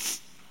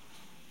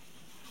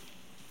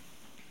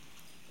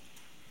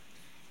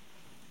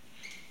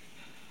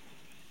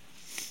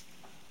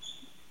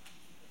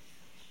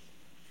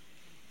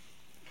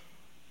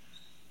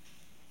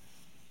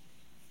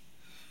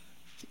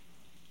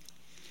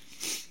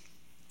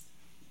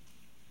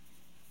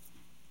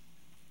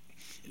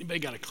 Anybody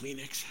got a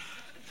Kleenex?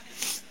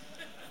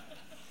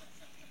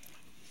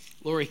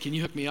 Lori, can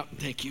you hook me up?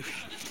 Thank you.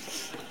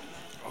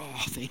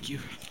 Oh, thank you.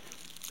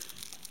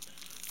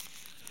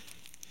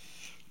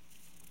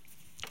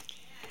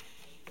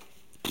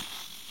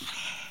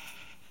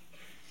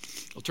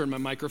 I'll turn my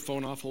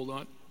microphone off. Hold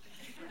on.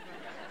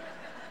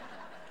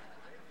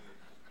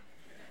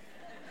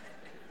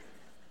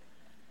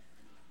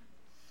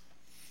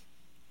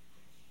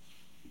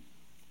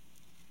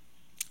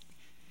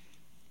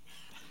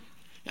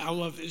 I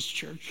love this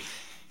church.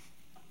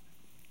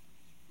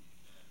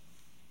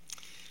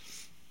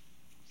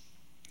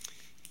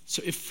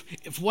 So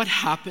if what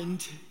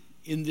happened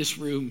in this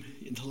room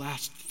in the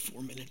last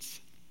 4 minutes,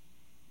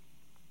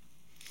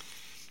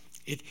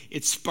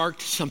 it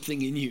sparked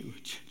something in you.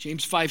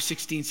 James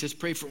 5:16 says,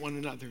 pray for one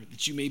another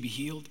that you may be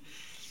healed.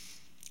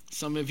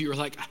 Some of you are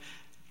like,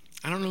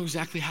 I don't know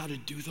exactly how to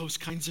do those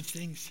kinds of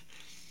things.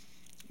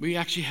 We've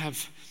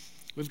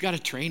got a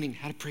training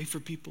how to pray for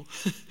people.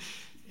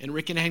 And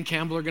Rick and Ann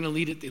Campbell are going to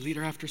lead it. They lead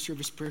our after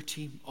service prayer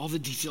team. All the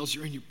details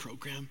are in your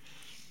program.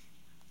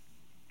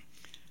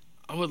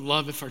 I would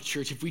love if our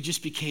church, if we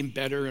just became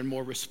better and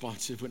more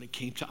responsive when it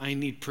came to I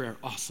need prayer.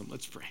 Awesome,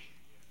 let's pray.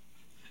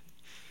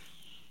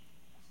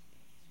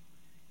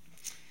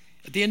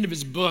 At the end of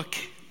his book,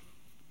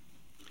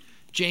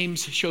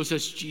 James shows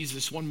us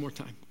Jesus one more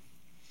time.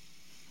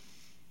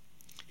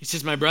 He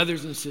says, my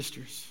brothers and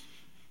sisters,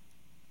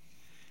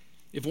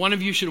 if one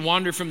of you should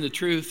wander from the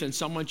truth and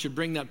someone should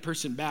bring that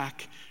person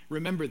back,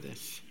 remember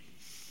this.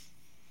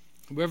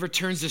 Whoever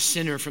turns a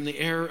sinner from the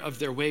error of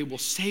their way will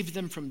save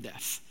them from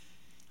death,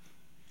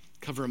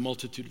 cover a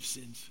multitude of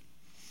sins.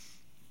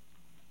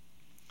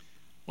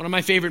 One of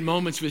my favorite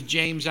moments with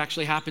James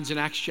actually happens in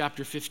Acts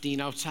chapter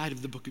 15 outside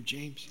of the book of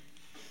James.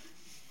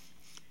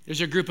 There's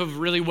a group of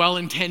really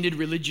well-intended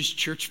religious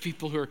church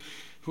people who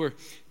are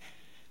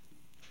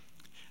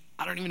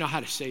I don't even know how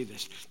to say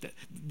this.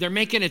 They're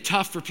making it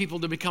tough for people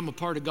to become a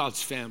part of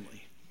God's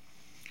family.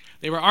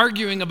 They were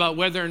arguing about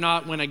whether or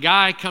not when a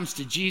guy comes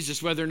to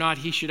Jesus, whether or not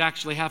he should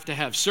actually have to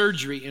have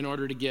surgery in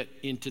order to get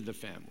into the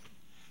family.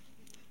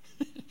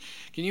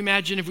 Can you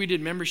imagine if we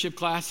did membership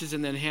classes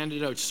and then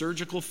handed out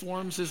surgical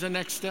forms as a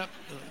next step?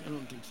 I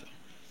don't think so.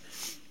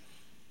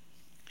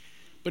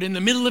 But in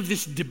the middle of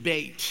this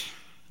debate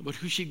about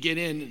who should get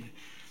in and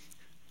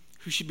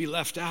who should be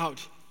left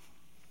out,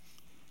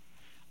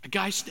 a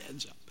guy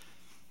stands up.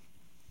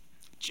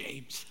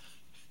 James.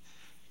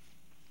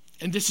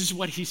 And this is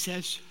what he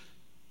says.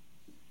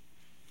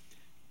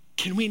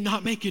 Can we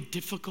not make it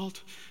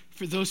difficult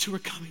for those who are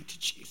coming to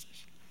Jesus?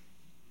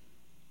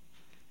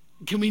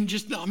 Can we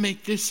just not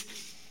make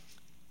this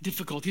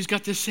difficult? He's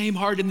got the same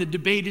heart in the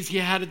debate as he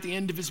had at the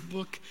end of his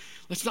book.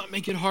 Let's not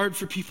make it hard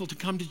for people to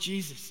come to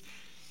Jesus.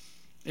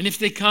 And if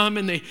they come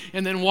and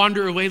then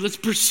wander away, let's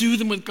pursue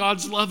them with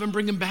God's love and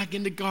bring them back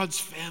into God's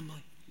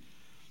family.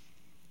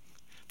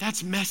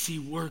 That's messy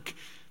work.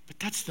 But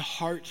that's the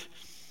heart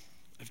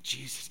of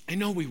Jesus. I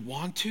know we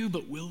want to,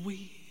 but will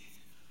we?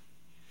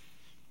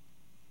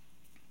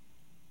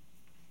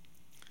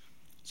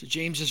 So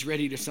James is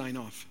ready to sign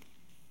off.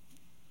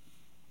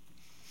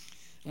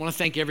 I want to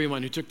thank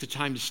everyone who took the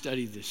time to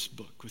study this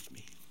book with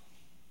me.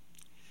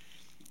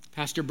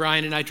 Pastor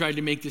Brian and I tried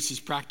to make this as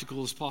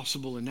practical as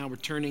possible, and now we're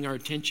turning our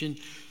attention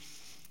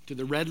to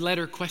the red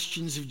letter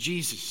questions of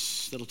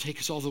Jesus that'll take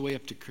us all the way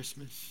up to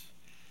Christmas.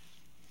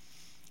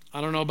 I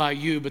don't know about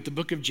you, but the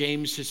book of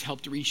James has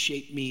helped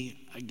reshape me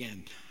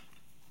again.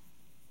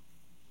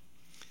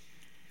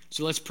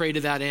 So let's pray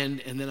to that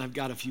end, and then I've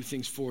got a few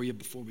things for you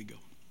before we go.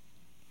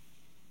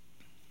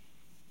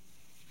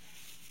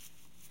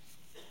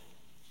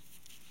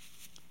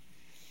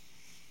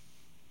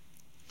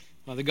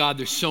 Father God,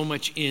 there's so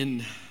much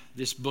in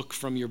this book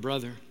from your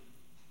brother.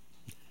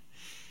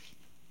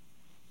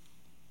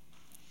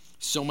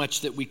 So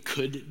much that we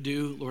could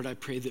do. Lord, I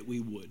pray that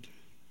we would.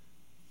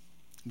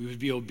 We would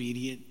be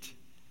obedient.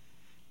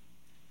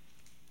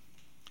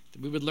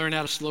 That we would learn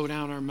how to slow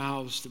down our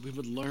mouths. That we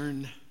would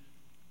learn,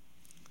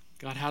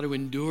 God, how to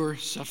endure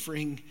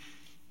suffering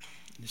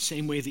in the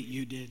same way that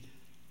you did.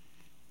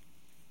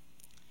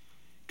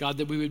 God,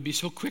 that we would be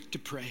so quick to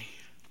pray.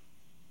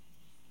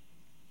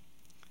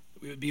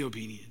 That we would be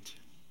obedient.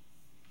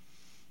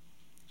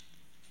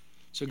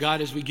 So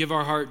God, as we give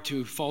our heart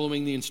to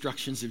following the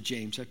instructions of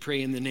James, I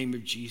pray in the name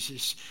of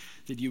Jesus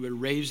that you would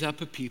raise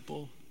up a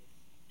people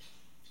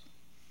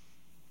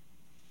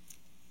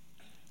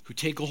who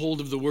take a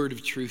hold of the word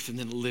of truth and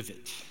then live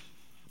it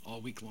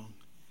all week long.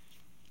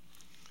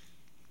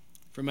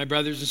 For my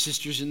brothers and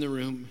sisters in the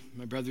room,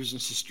 my brothers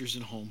and sisters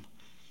at home,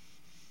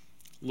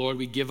 Lord,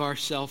 we give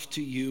ourselves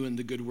to you and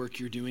the good work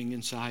you're doing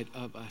inside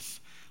of us.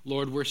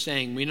 Lord, we're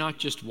saying we not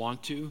just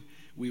want to,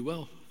 we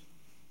will.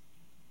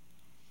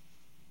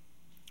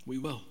 We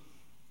will.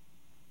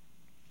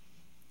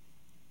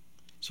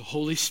 So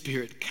Holy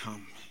Spirit,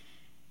 come.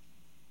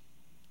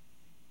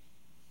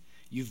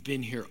 You've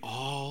been here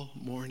all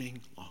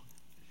morning long.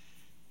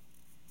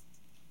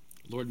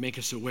 Lord, make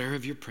us aware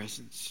of your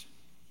presence.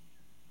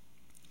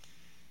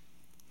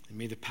 And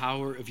may the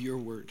power of your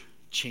word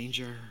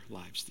change our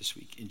lives this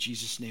week. In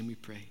Jesus' name we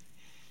pray.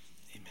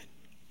 Amen.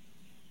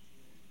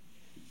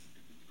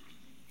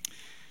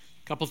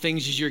 A couple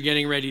things as you're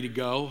getting ready to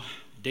go.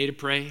 Day to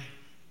pray.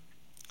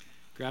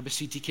 Grab a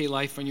CTK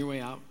Life on your way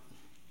out.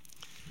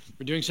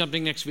 We're doing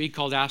something next week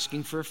called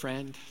Asking for a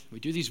Friend. We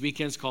do these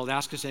weekends called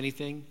Ask Us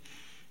Anything.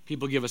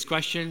 People give us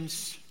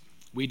questions.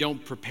 We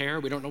don't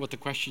prepare. We don't know what the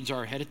questions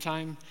are ahead of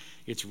time.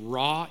 It's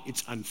raw.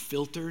 It's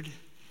unfiltered.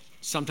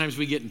 Sometimes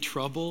we get in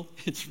trouble.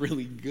 It's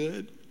really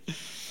good.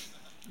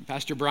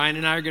 Pastor Brian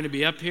and I are going to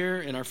be up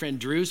here, and our friend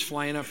Drew's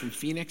flying up from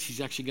Phoenix.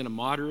 He's actually going to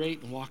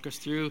moderate and walk us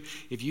through.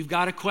 If you've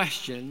got a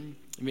question,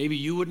 maybe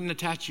you wouldn't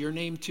attach your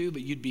name to,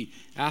 but you'd be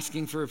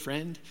asking for a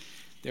friend,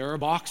 there are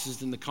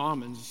boxes in the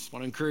Commons. I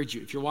want to encourage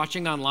you. If you're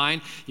watching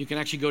online, you can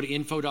actually go to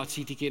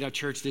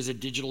info.ctk.church. There's a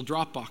digital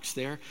drop box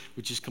there,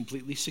 which is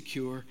completely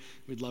secure.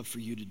 We'd love for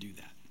you to do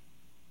that.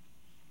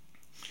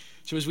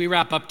 So as we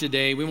wrap up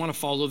today, we want to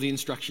follow the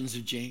instructions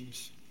of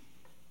James.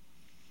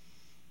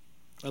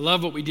 I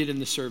love what we did in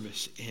the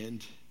service,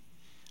 and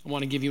I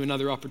want to give you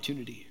another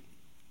opportunity.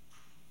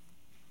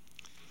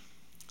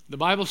 The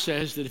Bible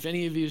says that if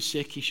any of you is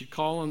sick, he should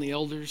call on the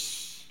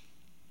elders,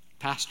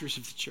 pastors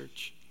of the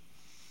church,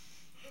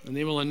 and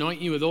they will anoint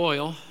you with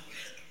oil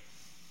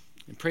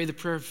and pray the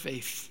prayer of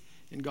faith,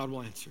 and God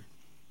will answer.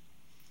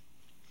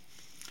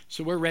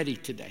 So we're ready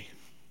today.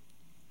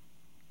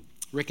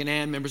 Rick and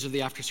Ann, members of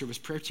the after-service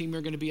prayer team,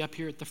 are going to be up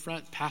here at the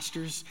front.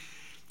 Pastors,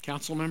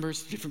 council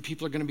members, different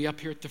people are going to be up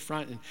here at the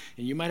front. And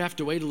you might have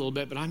to wait a little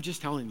bit, but I'm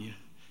just telling you,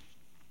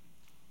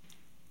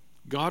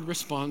 God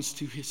responds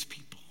to his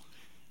people.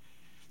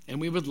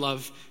 And we would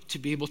love to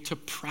be able to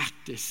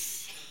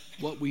practice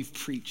what we've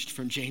preached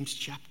from James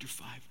chapter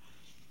 5.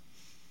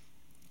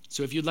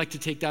 So if you'd like to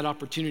take that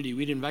opportunity,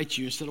 we'd invite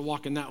you, instead of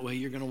walking that way,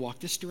 you're going to walk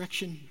this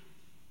direction.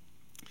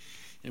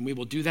 And we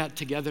will do that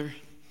together.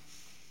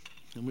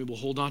 And we will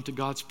hold on to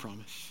God's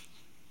promise.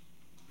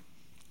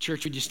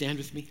 Church, would you stand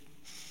with me?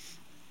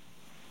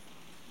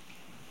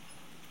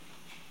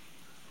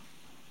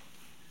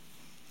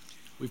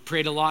 We've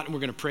prayed a lot, and we're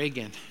going to pray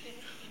again.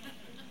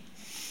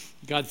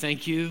 God,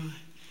 thank you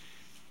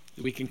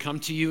that we can come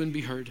to you and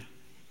be heard.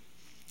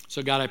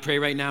 So God, I pray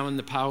right now in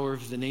the power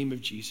of the name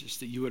of Jesus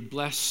that you would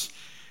bless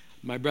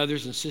my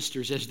brothers and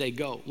sisters as they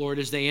go. Lord,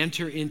 as they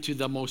enter into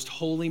the most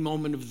holy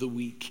moment of the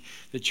week,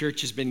 the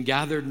church has been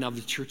gathered, now the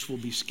church will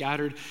be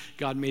scattered.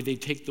 God, may they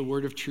take the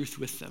word of truth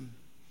with them.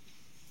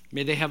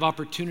 May they have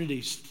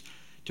opportunities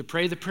to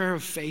pray the prayer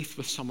of faith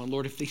with someone.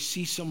 Lord, if they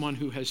see someone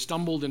who has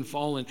stumbled and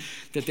fallen,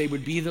 that they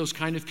would be those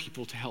kind of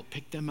people to help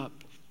pick them up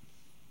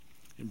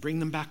and bring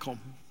them back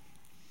home.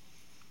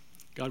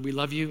 God, we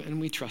love you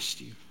and we trust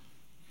you.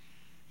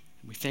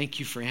 And we thank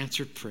you for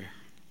answered prayer.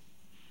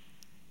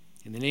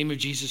 In the name of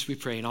Jesus we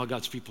pray, and all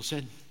God's people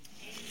said,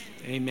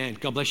 Amen.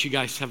 God bless you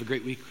guys. Have a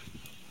great week.